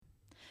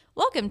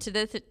Welcome to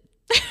the...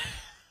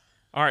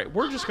 All right,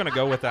 we're just going to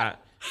go with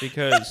that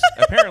because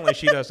apparently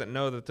she doesn't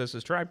know that this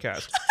is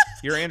Tribecast.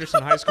 Your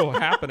Anderson High School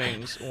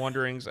happenings,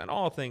 wonderings, and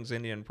all things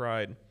Indian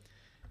pride.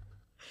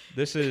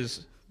 This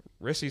is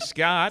Rissy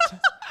Scott.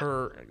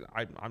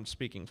 I'm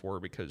speaking for her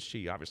because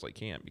she obviously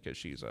can't because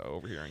she's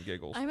over here in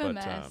giggles. I'm a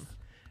mess.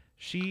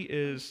 She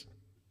is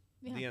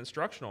the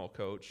instructional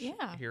coach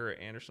here at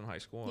Anderson High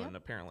School and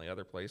apparently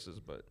other places,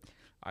 but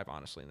I've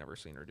honestly never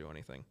seen her do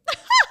anything.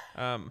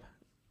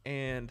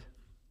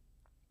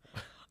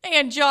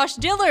 And Josh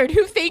Dillard,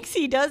 who thinks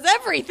he does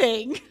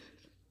everything.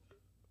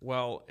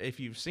 Well, if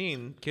you've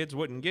seen, kids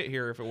wouldn't get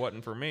here if it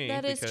wasn't for me.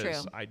 That is true.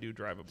 Because I do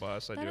drive a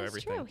bus. I do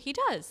everything. True. He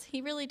does.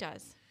 He really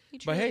does. He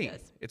but truly hey,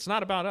 does. It's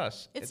not about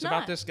us. It's not.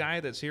 about this guy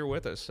that's here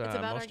with us. It's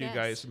about most of you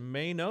guys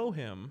may know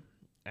him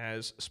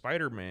as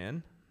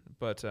Spider-Man,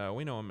 but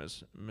we know him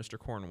as Mr.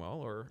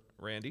 Cornwell or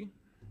Randy.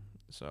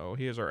 So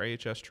he is our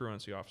AHS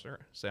Truancy Officer.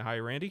 Say hi,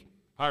 Randy.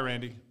 Hi,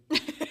 Randy.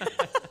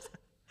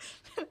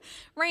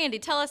 Randy,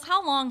 tell us,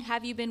 how long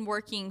have you been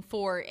working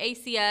for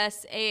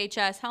ACS,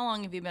 AHS? How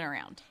long have you been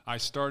around? I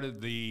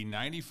started the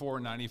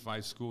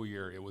 94-95 school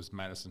year. It was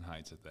Madison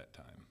Heights at that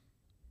time.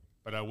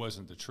 But I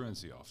wasn't the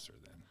truancy officer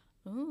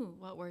then. Ooh,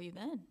 what were you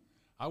then?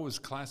 I was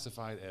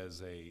classified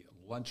as a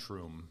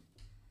lunchroom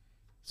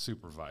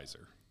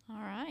supervisor.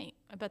 All right.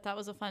 I bet that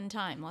was a fun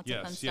time. Lots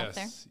of fun stuff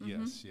there.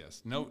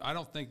 Yes. No, I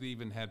don't think they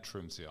even had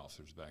truancy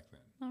officers back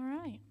then. All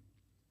right.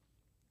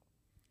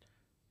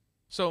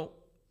 So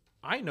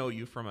I know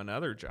you from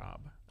another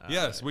job.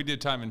 Yes, we did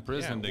time in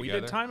prison together. We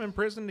did time in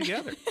prison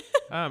together.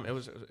 It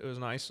was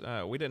nice.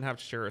 We didn't have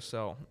to share a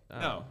cell.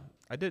 No.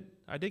 I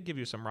did give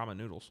you some ramen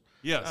noodles.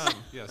 Yes,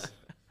 yes.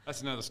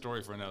 That's another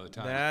story for another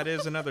time. That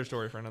is another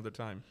story for another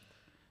time.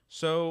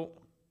 So,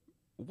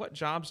 what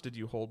jobs did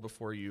you hold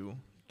before you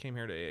came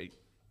here to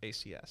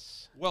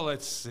ACS? Well,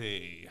 let's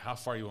see. How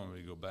far you want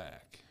me to go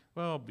back?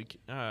 Well,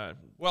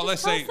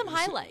 let's say some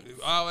highlights.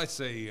 Let's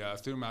say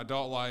through my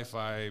adult life,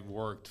 I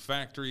worked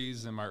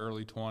factories in my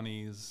early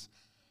 20s.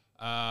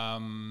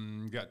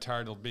 Got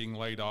tired of being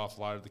laid off.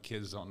 A lot of the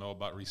kids don't know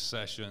about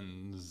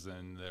recessions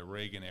and the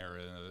Reagan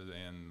era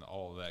and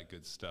all of that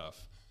good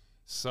stuff.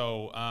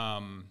 So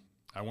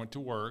I went to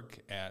work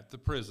at the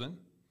prison.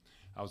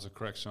 I was a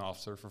correctional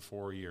officer for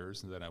 4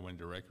 years, and then I went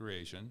to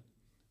recreation.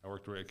 I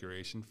worked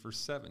recreation for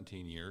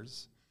 17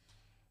 years.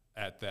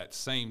 At that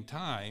same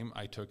time,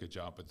 I took a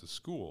job at the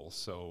school.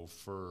 So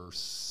for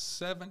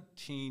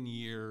 17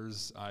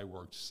 years, I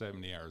worked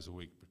 70 hours a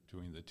week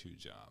between the two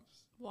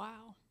jobs.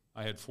 Wow.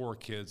 I had 4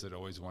 kids that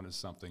always wanted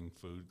something,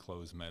 food,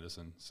 clothes,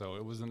 medicine. So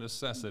it was a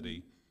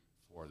necessity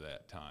for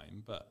that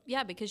time. But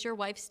yeah, because your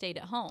wife stayed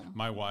at home.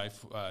 my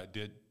wife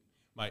did.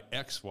 My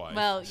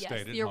ex-wife stayed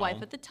at home. Your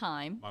wife at the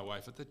time. My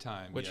wife at the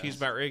time, which he's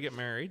about ready to get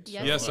married.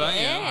 Yes, yes, I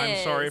am.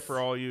 I'm sorry for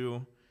all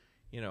you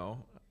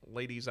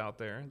ladies out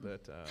there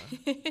that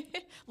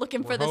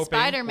looking for the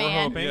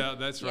Spider-Man. Yeah,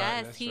 that's right.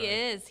 Yes, that's he right.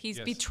 is. He's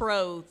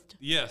betrothed.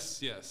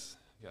 Yes.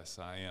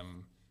 I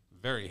am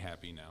very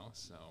happy now.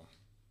 So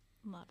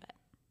Love it.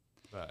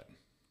 But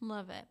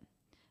Love it.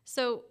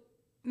 So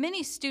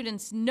many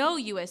students know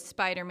you as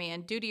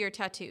Spider-Man due to your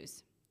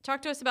tattoos.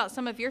 Talk to us about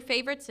some of your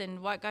favorites and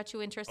what got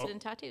you interested in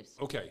tattoos.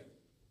 Okay,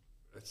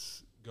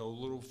 let's go a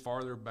little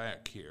farther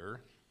back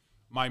here.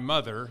 My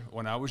mother,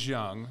 when I was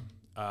young,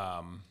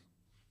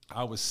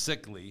 I was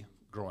sickly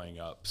growing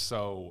up,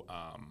 so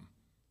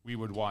we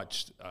would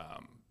watch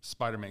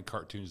Spider-Man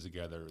cartoons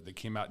together. They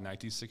came out in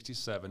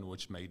 1967,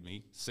 which made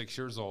me 6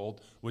 years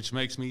old, which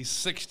makes me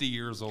 60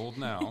 years old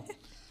now.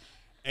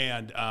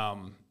 And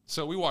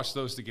so we watched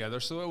those together,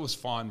 so it was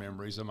fond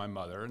memories of my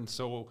mother. And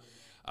so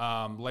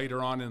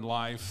later on in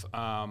life,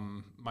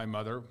 my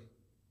mother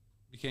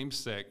became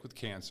sick with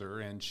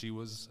cancer, and she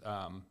was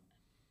on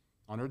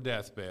her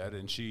deathbed,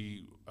 and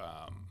she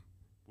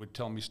would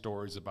tell me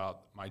stories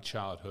about my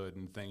childhood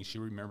and things she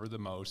remembered the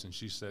most, and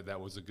she said that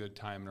was a good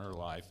time in her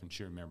life, and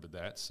she remembered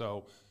that.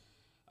 So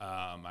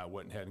I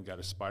went ahead and got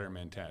a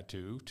Spider-Man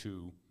tattoo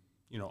to,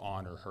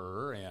 honor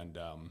her, and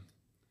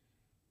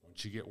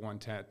once you get one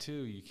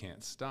tattoo, you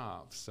can't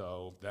stop.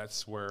 So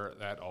that's where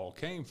that all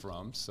came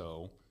from.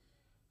 So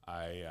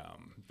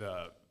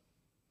the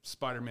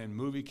Spider-Man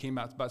movie came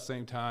out about the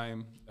same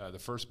time. The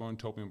first one,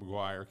 Tobey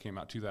Maguire, came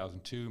out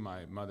 2002.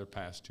 My mother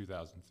passed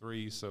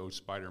 2003, so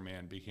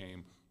Spider-Man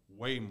became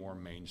way more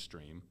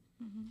mainstream.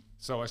 Mm-hmm.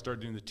 So I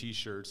started doing the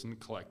T-shirts and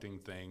collecting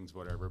things,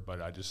 whatever,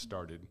 but I just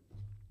started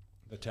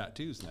the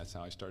tattoos, and that's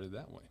how I started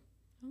that way.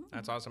 Ooh.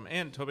 That's awesome.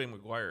 And Tobey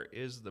Maguire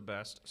is the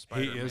best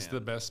Spider-Man. He is the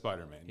best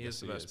Spider-Man. He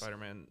is the best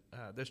Spider-Man.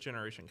 This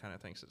generation kind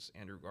of thinks it's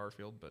Andrew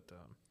Garfield, but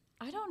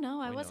I don't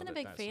know. I wasn't a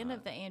big fan not.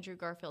 of the Andrew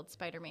Garfield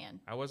Spider-Man.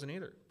 I wasn't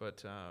either.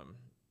 But,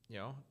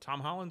 Tom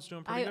Holland's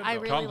doing pretty good. I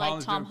really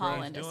like Tom doing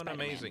Holland as He's doing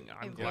Spider-Man. amazing.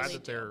 I'm I glad really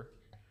that they're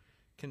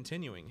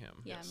continuing him.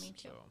 Yeah, me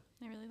too.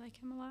 I really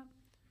like him a lot.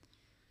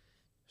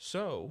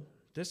 So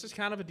this is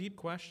kind of a deep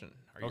question.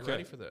 Are you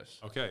ready for this?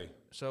 Okay.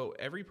 So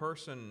every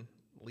person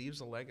leaves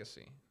a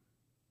legacy.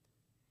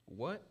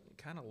 What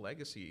kind of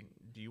legacy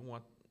do you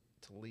want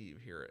to leave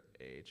here at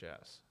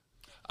AHS?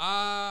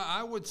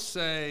 I would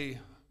say,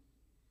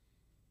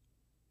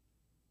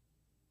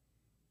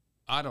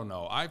 I don't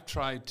know. I've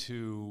tried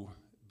to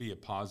be a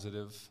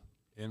positive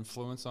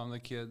influence on the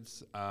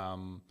kids.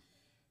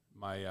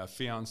 My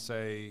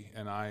fiance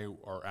and I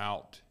are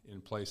out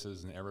in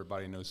places, and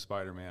everybody knows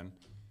Spider-Man.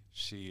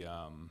 She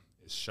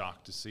is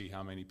shocked to see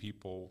how many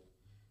people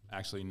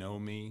actually know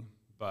me.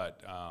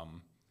 But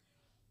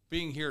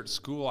being here at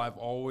school, I've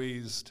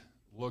always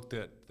looked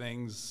at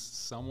things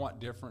somewhat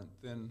different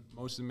than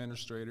most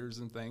administrators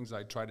and things.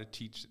 I try to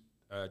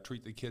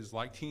treat the kids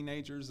like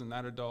teenagers and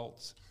not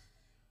adults.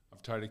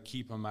 I've tried to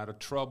keep them out of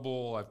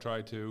trouble. I've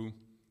tried to,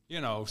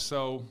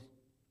 so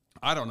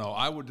I don't know.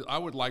 I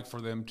would like for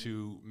them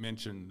to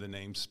mention the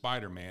name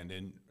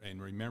Spider-Man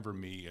and remember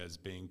me as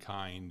being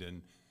kind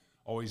and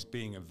always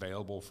being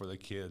available for the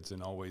kids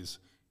and always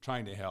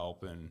trying to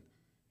help and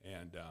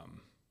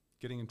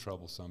getting in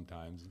trouble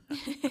sometimes,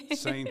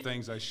 saying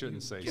things I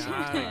shouldn't say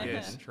sometimes.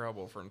 Get in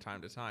trouble from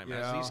time to time.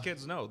 Yeah. As these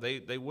kids know,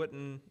 they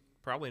wouldn't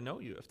probably know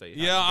you if they.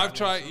 I've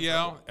tried.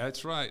 Yeah,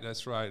 that's right.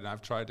 And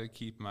I've tried to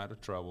keep them out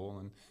of trouble.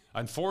 And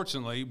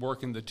unfortunately,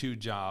 working the 2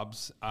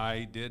 jobs,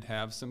 I did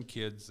have some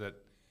kids that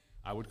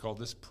I would call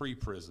this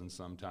pre-prison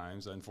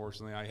sometimes.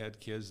 Unfortunately, I had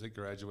kids that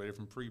graduated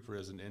from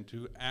pre-prison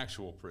into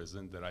actual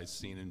prison that I've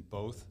seen in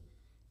both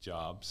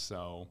jobs.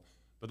 So,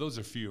 but those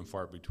are few and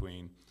far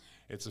between.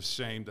 It's a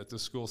shame that the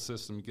school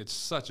system gets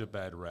such a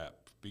bad rap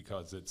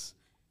because it's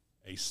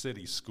a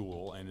city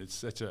school, and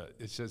it's a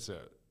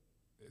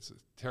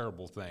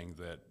terrible thing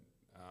that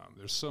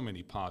there's so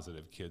many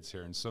positive kids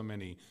here and so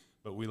many,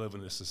 but we live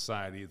in a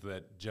society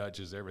that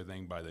judges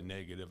everything by the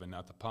negative and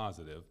not the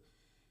positive.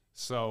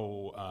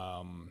 So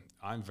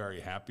I'm very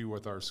happy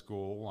with our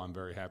school. I'm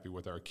very happy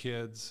with our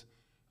kids.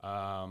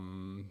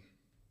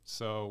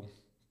 So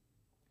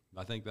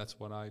I think that's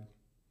what I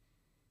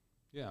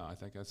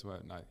think that's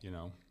what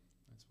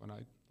that's what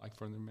I'd like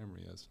for their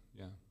memory is.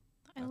 Yeah.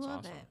 I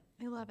love it.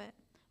 I love it.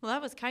 Well,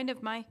 that was kind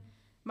of my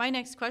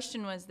next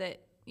question was that,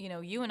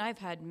 you and I've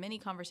had many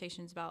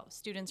conversations about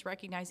students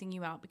recognizing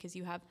you out because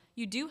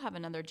you do have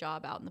another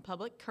job out in the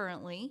public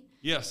currently.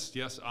 Yes,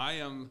 I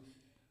am,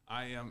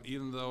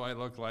 even though I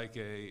look like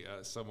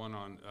someone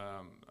on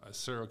a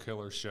serial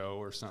killer show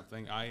or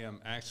something, I am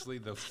actually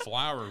the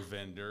flower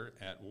vendor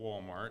at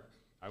Walmart.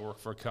 I work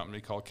for a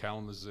company called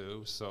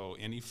Kalamazoo, so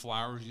any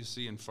flowers you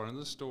see in front of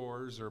the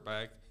stores or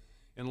back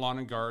in lawn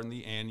and garden,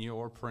 the annual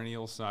or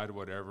perennial side,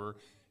 whatever,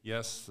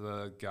 yes,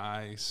 the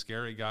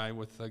scary guy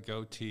with the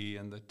goatee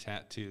and the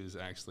tattoos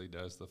actually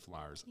does the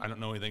flowers. I don't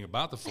know anything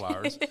about the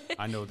flowers.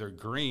 I know they're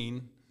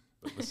green,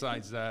 but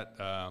besides that,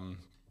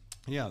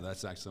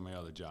 that's actually my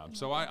other job.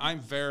 So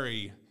I'm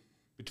very,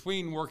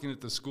 between working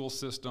at the school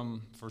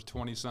system for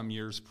 20-some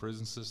years,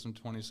 prison system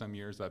 20-some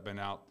years, I've been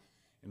out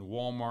in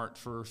Walmart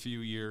for a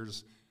few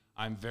years.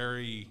 I'm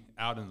very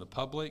out in the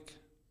public.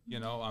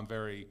 I'm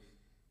very,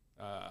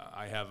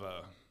 I have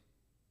a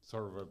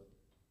sort of a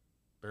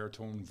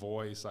baritone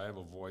voice. I have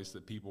a voice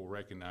that people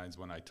recognize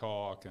when I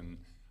talk, and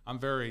I'm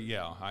very,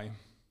 I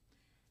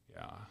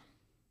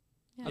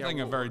think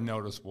a very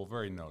noticeable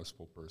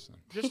person.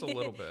 Just a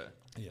little bit.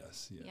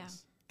 Yes. Yeah.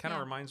 Kind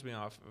of reminds me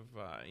off of,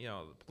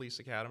 the Police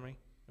Academy,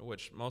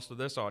 which most of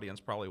this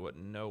audience probably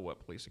wouldn't know what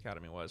Police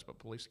Academy was, but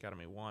Police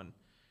Academy 1,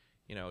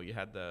 you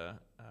had the,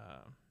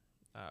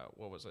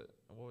 what was it?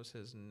 What was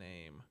his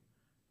name?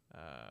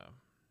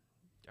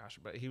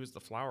 But he was the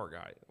flower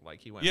guy. Like,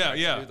 he went to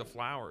do the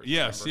flowers.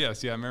 Yes,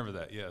 I remember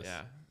that, yes.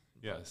 Yeah.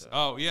 Yes.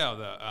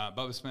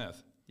 Bubba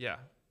Smith. Yeah,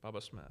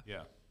 Bubba Smith.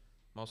 Yeah.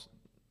 Most,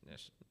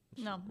 yes,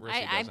 No,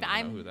 Rissy doesn't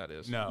know who that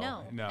is.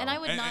 No. And I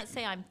would not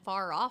say I'm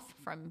far off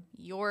from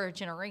your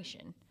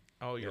generation.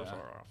 Oh, you're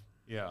far off.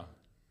 Yeah.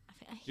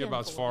 A You're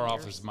about as handful far of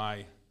off years. as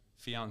my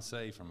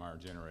fiance from our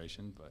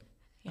generation, but,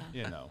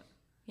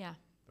 Yeah.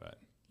 But.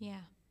 Yeah.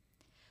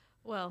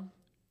 Well,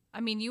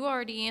 you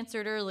already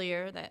answered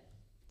earlier that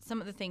some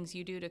of the things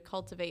you do to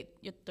cultivate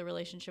the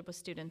relationship with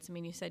students.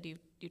 You said you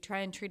try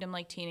and treat them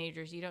like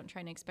teenagers. You don't try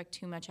and expect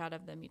too much out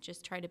of them. You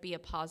just try to be a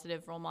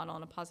positive role model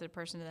and a positive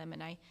person to them.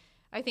 And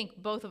I think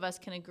both of us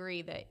can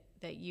agree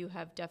that you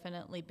have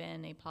definitely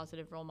been a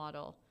positive role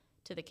model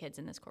to the kids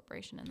in this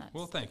corporation, and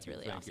that's thank you.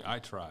 Really Thank awesome. you. I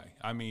try.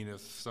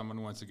 If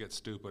someone wants to get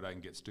stupid, I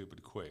can get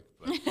stupid quick.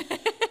 But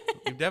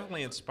You've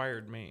definitely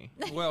inspired me.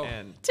 Well,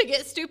 and To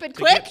get stupid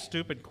to quick? get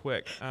stupid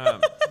quick.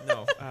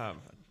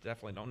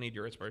 Definitely don't need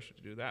your inspiration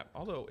to do that.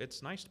 Although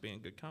it's nice to be in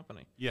good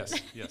company. yes.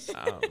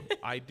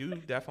 I do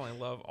definitely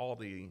love all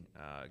the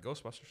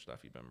Ghostbuster stuff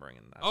you've been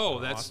bringing. That's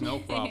awesome. no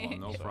problem.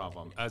 No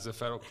problem. As a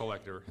fellow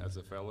collector,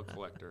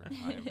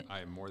 I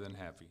am more than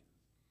happy.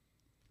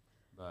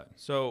 But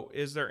So,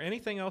 is there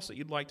anything else that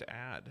you'd like to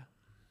add?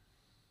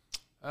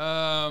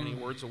 Any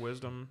words of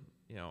wisdom?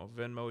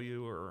 Venmo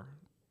you or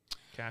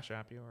Cash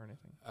App you or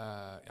anything?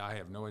 I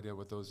have no idea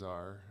what those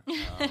are.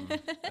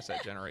 That's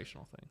that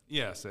generational thing.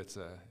 Yes,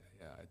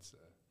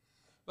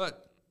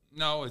 but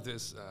no, it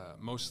is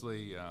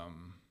mostly.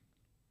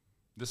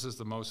 This is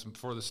the most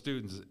for the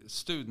students.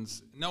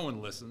 Students, no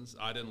one listens.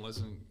 I didn't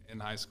listen in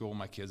high school.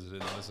 My kids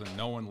didn't listen.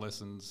 No one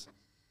listens.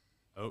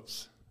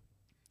 Oops.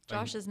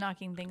 Josh is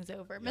knocking things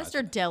over. Yeah,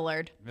 Mr.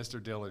 Dillard.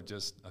 Mr. Dillard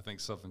I think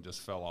something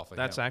just fell off of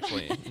That's him.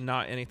 actually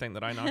not anything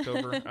that I knocked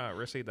over,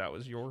 Rissy. That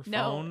was your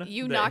phone. No,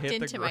 you that knocked hit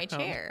the into my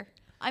ground. chair.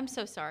 I'm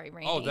so sorry,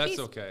 Randy. Oh, that's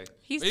okay.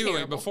 He's anyway,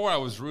 terrible. before I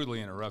was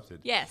rudely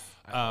interrupted. Yes.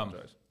 I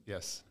apologize.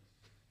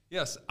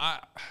 Yes. I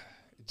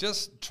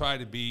just try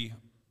to be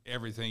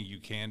everything you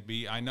can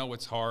be. I know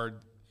it's hard.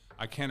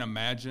 I can't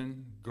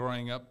imagine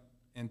growing up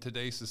in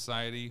today's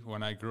society.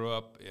 When I grew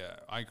up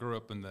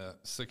in the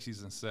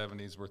 60s and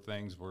 70s where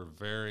things were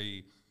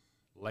very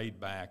laid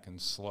back and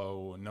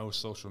slow, no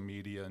social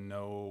media,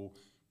 no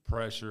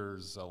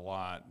pressures a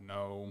lot,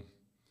 no.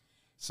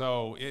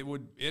 So it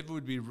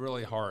would be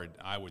really hard,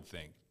 I would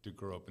think, to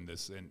grow up in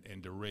this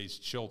and to raise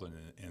children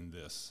in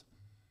this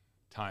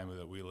time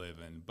that we live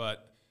in.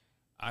 But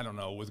I don't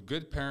know, with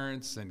good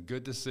parents and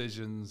good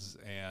decisions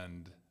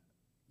and,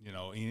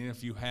 even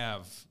if you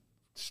have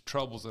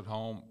troubles at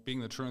home, being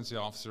the truancy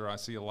officer, I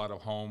see a lot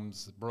of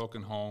homes,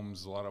 broken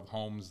homes, a lot of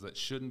homes that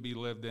shouldn't be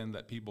lived in,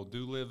 that people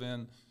do live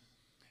in.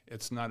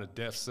 It's not a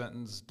death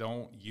sentence.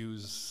 Don't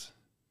use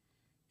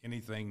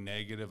anything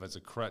negative as a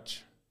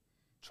crutch.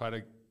 Try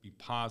to be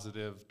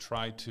positive.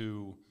 Try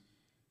to,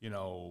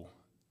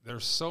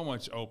 there's so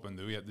much open.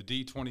 We have the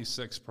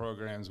D26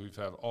 programs. We've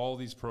had all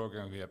these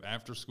programs. We have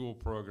after-school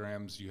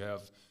programs. You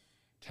have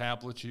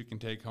tablets you can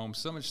take home.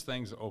 So much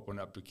things open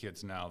up to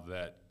kids now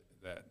that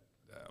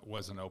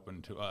wasn't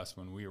open to us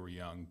when we were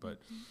young.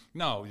 But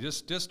no,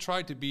 just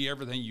try to be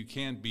everything you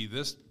can be.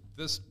 This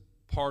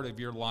part of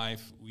your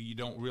life, you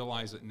don't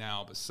realize it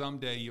now, but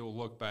someday you'll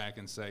look back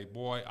and say,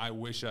 boy, I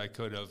wish I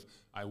could have.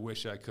 I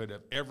wish I could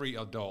have. Every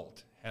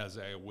adult has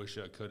a wish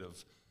I could have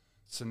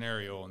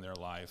scenario in their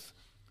life,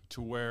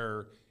 to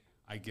where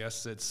I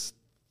guess it's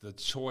the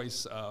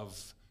choice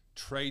of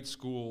trade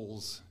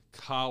schools,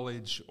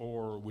 college,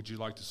 or would you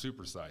like to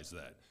supersize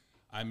that?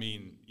 I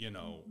mean,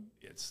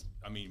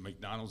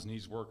 McDonald's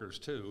needs workers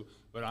too,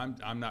 but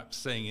I'm not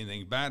saying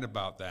anything bad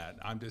about that.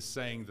 I'm just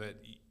saying that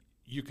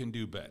you can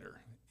do better.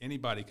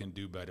 Anybody can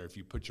do better if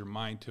you put your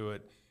mind to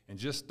it, and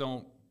just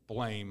don't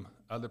blame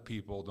other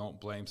people,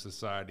 don't blame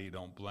society,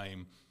 don't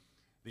blame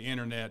the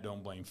internet,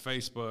 don't blame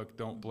Facebook,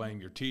 don't blame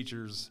your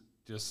teachers.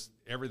 Just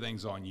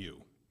everything's on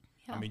you.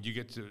 Yeah. I mean, you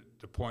get to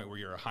the point where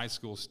you're a high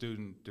school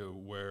student to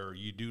where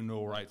you do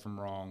know right from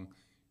wrong,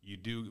 you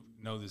do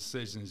know the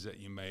decisions that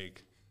you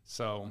make.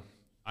 So,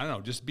 I don't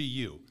know, just be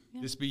you.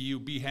 Yeah. Just be you,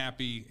 be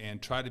happy,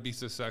 and try to be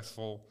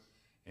successful.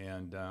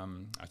 And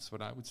that's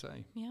what I would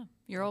say. Yeah,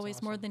 you're always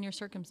awesome. More than your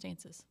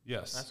circumstances.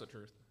 Yes. That's the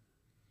truth.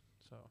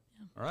 So,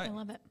 yeah. All right. I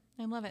love it.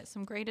 I love it.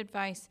 Some great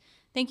advice.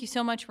 Thank you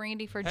so much,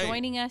 Randy, for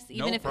joining us.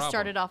 Even if it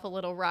started off a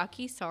little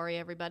rocky. Sorry,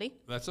 everybody.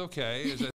 That's okay.